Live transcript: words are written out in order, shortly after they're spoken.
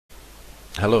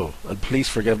Hello, and please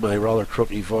forgive my rather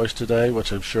croaky voice today,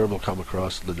 which I'm sure will come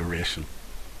across in the narration.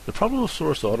 The problem of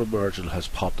source auto-merging has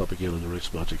popped up again in the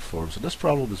Rootsmagic forums, and this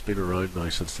problem has been around now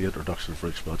since the introduction of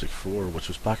Rootsmagic 4, which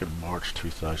was back in March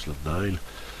 2009,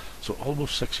 so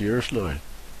almost 6 years now.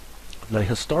 Now,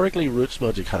 historically,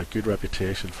 Rootsmagic had a good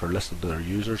reputation for listening to their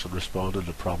users and responding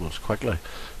to problems quickly,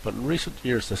 but in recent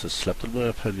years this has slipped in my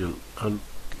opinion, and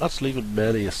that's leaving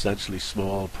many essentially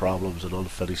small problems and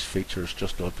unfinished features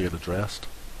just not being addressed.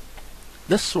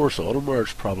 This source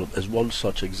auto-merge problem is one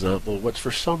such example which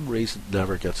for some reason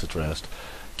never gets addressed.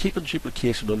 Keeping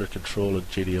duplication under control in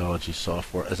genealogy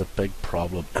software is a big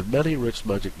problem, and many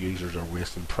Rootsmagic users are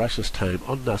wasting precious time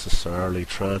unnecessarily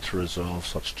trying to resolve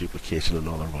such duplication in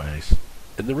other ways.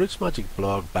 In the Rootsmagic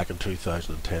blog back in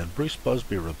 2010, Bruce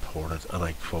Busby reported, and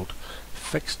I quote,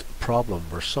 "Fixed problem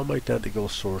where some identical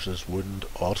sources wouldn't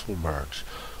auto-merge."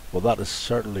 Well, that is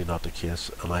certainly not the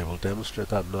case, and I will demonstrate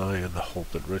that now in the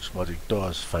hope that Rootsmagic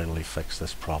does finally fix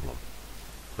this problem.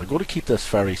 I'm going to keep this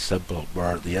very simple,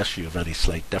 where the issue of any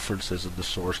slight differences in the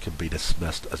source can be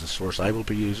dismissed, as the source I will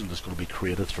be using is going to be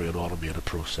created through an automated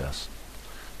process.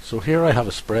 So here I have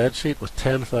a spreadsheet with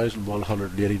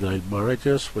 10,189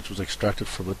 marriages, which was extracted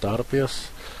from a database.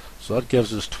 So that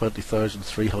gives us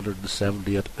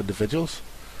 20,378 individuals.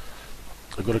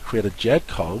 I'm going to create a GED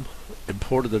column,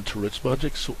 imported into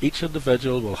Rootsmagic, so each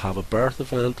individual will have a birth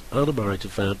event and a marriage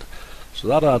event, so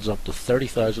that adds up to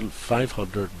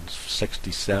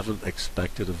 30,567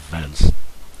 expected events.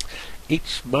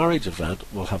 Each marriage event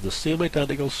will have the same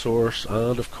identical source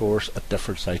and of course a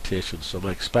different citation, so I'm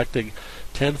expecting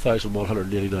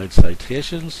 10,189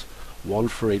 citations, one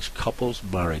for each couple's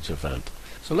marriage event.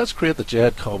 So let's create the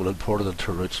GED column and import it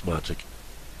into Rootsmagic.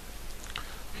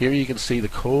 Here you can see the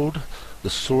code. The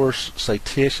source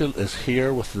citation is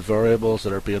here with the variables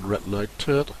that are being written out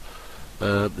to it.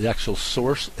 The actual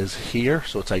source is here,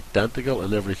 so it's identical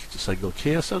in every single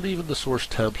case, and even the source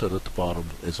template at the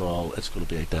bottom is it's going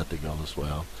to be identical as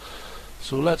well.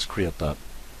 So let's create that.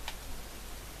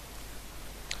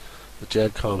 The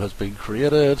GEDCOM has been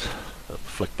created. I'll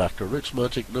flick back to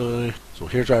Rootsmagic now. So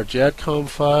here's our GEDCOM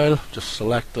file. Just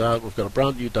select that. We've got a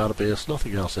brand new database,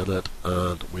 nothing else in it,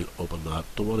 and we'll open that.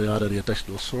 Don't want to add any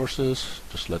additional sources,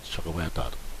 just let's chuck away at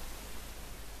that.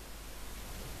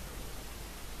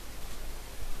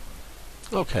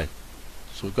 Okay,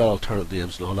 so we've got alternate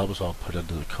names and all that was all put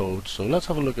into the code. So let's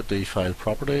have a look at the file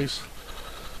properties.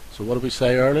 So what did we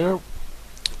say earlier?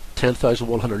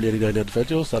 10,189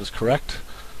 individuals, that is correct.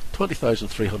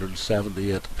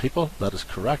 20,378 people, that is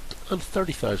correct, and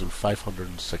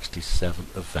 30,567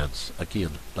 events,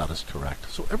 again, that is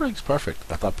correct. So everything's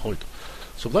perfect at that point.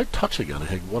 So without touching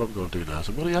anything, what I'm going to do now is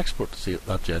I'm going to export to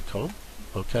that GEDCOM,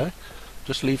 okay?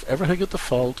 Just leave everything at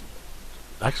default,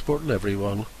 exporting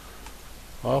everyone,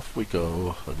 off we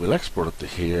go, and we'll export it to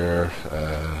here,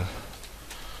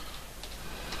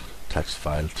 text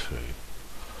file 2.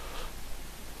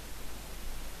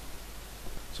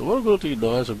 So what I'm going to do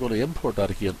now is I'm going to import that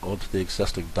again onto the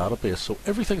existing database. So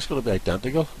everything's going to be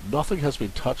identical. Nothing has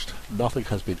been touched. Nothing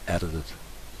has been edited. So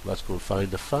let's go and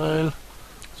find the file.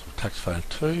 So text file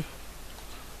 2.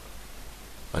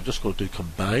 I'm just going to do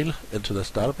combine into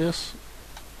this database.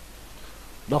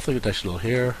 Nothing additional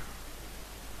here.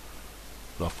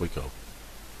 And off we go.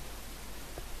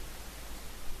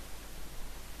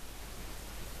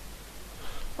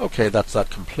 Okay, that's that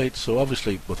complete. So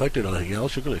obviously, without doing anything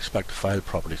else, you're going to expect the file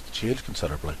properties to change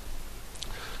considerably.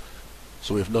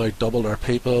 So we've now doubled our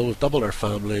people, we've doubled our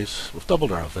families, we've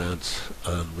doubled our events,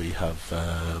 and we have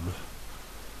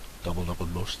doubled up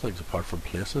on most things apart from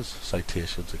places,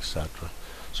 citations, etc.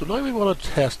 So now we want to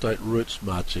test out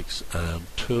Rootsmagic's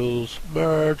tools,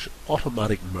 merge,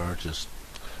 automatic merges.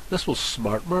 This will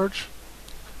smart merge,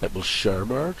 it will share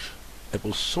merge, it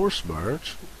will source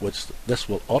merge, which this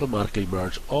will automatically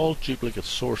merge all duplicate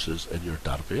sources in your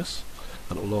database,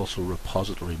 and it will also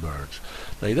repository merge.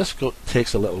 Now this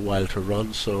takes a little while to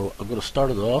run, so I'm going to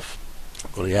start it off.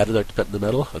 I'm going to edit out the bit in the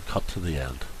middle and cut to the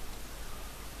end.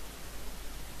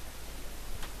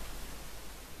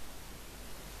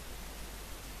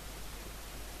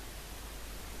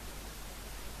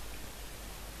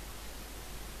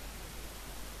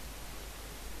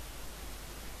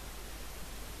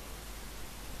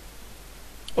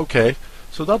 Okay,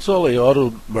 so that's all the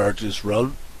auto merges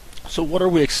run. So what are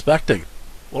we expecting?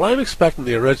 Well, I'm expecting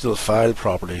the original file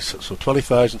properties. So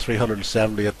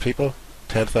 20,378 people,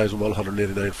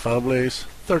 10,189 families,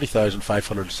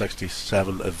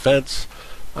 30,567 events,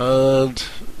 and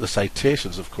the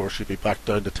citations, of course, should be back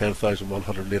down to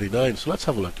 10,189. So let's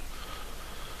have a look.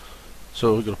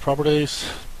 So we go to properties.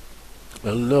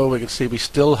 Well, no, we can see we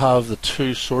still have the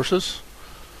two sources.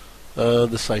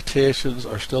 The citations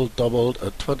are still doubled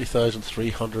at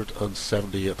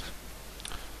 20,378.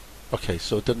 Okay,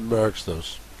 so it didn't merge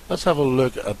those. Let's have a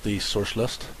look at the source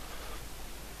list.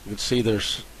 You can see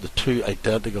there's the two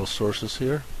identical sources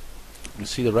here. You can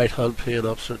see the right hand pane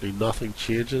up, certainly nothing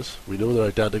changes. We know they're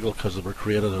identical because they were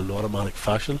created in an automatic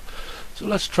fashion. So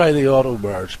let's try the auto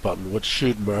merge button, which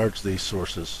should merge these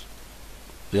sources.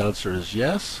 The answer is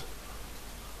yes,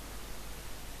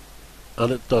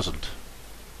 and it doesn't.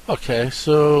 Okay,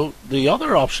 so the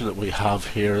other option that we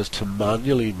have here is to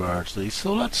manually merge these.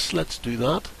 So let's do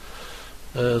that.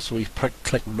 So we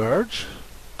click merge,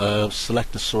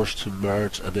 select the source to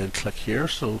merge, and then click here.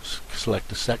 So select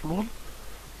the second one.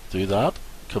 Do that.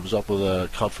 Comes up with a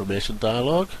confirmation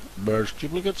dialog. Merge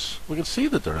duplicates. We can see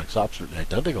that they're absolutely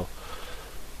identical.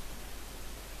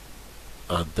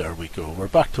 And there we go. We're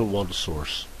back to one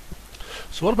source.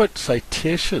 So what about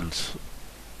citations?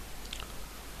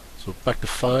 So back to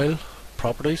File,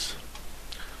 Properties.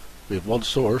 We have one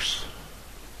source,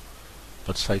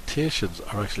 but citations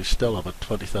are actually still up at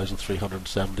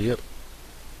 20,378.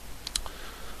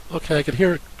 Okay, I can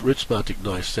hear Rootsmagic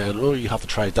now saying, oh, you have to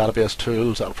try database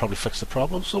tools, that'll probably fix the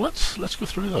problem. So let's go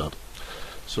through that.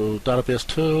 So database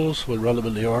tools, we'll run them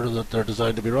in the order that they're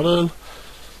designed to be run in.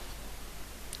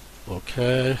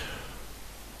 Okay.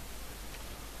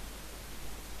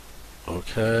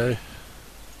 Okay.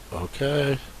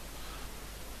 Okay.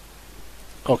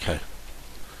 Okay.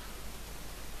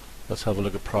 Let's have a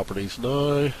look at properties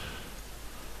now.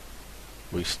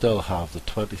 We still have the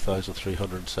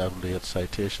 20,378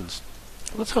 citations.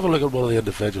 Let's have a look at one of the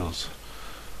individuals.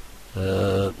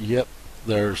 Yep,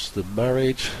 there's the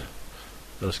marriage.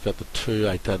 It's got the two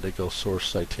identical source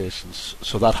citations.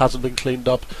 So that hasn't been cleaned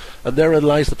up. And therein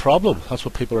lies the problem. That's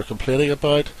what people are complaining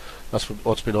about. That's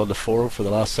what's been on the forum for the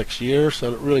last 6 years.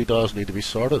 And it really does need to be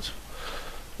sorted.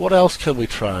 What else can we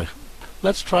try?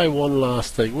 Let's try one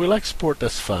last thing. We'll export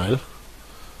this file.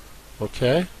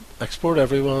 Okay, export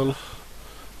everyone.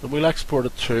 And we'll export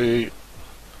it to.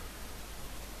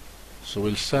 So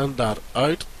we'll send that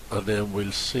out. And then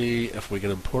we'll see if we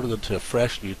can import it into a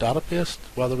fresh new database,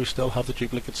 whether we still have the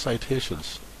duplicate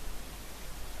citations.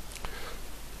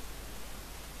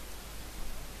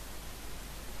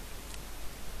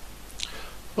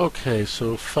 Okay,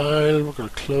 so file, we're going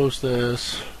to close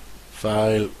this.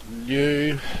 File,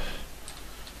 new.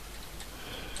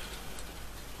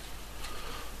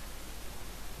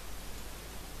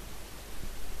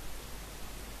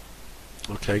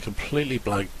 Okay, completely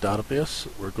blank database.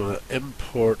 We're going to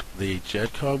import the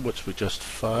GEDCOM, which we just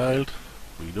filed.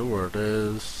 We know where it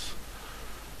is.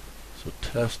 So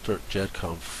tester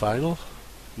GEDCOM final.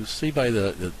 You'll see by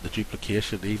the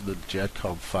duplication, even the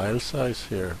GEDCOM file size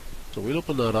here. So we'll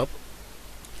open that up.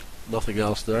 Nothing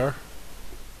else there.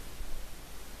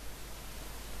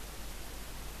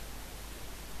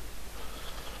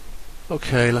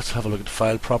 Okay, let's have a look at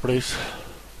file properties.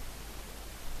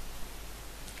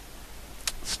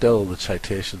 Still the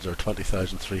citations are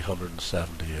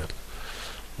 20,378.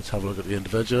 Let's have a look at the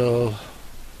individual.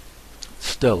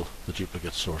 Still the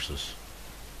duplicate sources.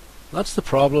 That's the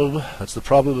problem. That's the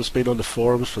problem that's been on the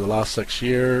forums for the last 6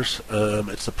 years.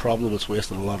 It's the problem that's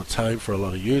wasting a lot of time for a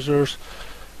lot of users.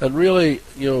 And really,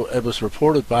 you know, it was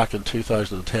reported back in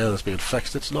 2010 as being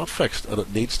fixed. It's not fixed, and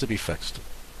it needs to be fixed.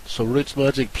 So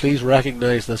Rootsmagic, please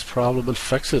recognize this problem and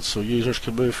fix it so users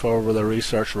can move forward with their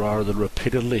research rather than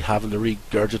repeatedly having to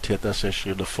regurgitate this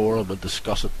issue in the forum and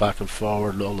discuss it back and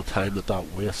forward and all the time that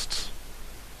wastes.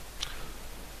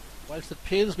 Whilst it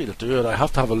pains me to do it, I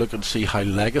have to have a look and see how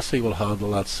Legacy will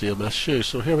handle that same issue.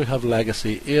 So here we have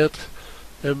Legacy 8,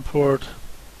 import,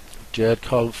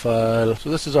 GEDCOM file. So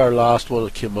this is our last one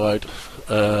that came out,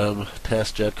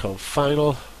 test GEDCOM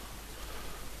final.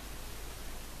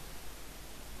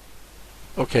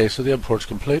 Okay, so the import's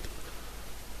complete.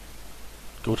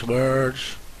 Go to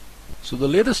merge. So the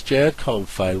latest GEDCOM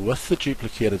file with the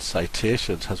duplicated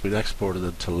citations has been exported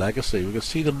into Legacy. We can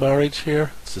see the marriage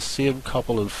here. It's the same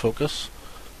couple in focus.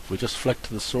 If we just flick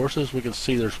to the sources, we can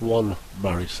see there's one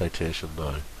marriage citation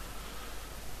now.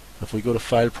 If we go to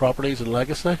File Properties in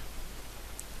Legacy,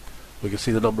 we can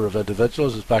see the number of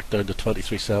individuals is back down to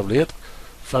 2378.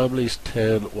 Families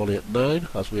 10189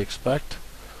 as we expect.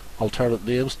 Alternate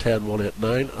names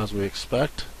 10189 as we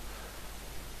expect.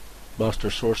 Master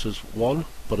sources 1,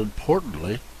 but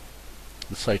importantly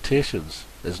the citations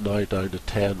is now down to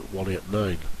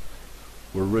 10189,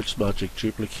 where Rootsmagic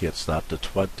duplicates that to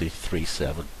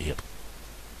 2378.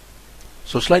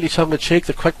 So slightly tongue in cheek,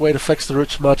 the quick way to fix the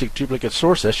Rootsmagic duplicate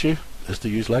source issue is to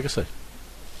use Legacy.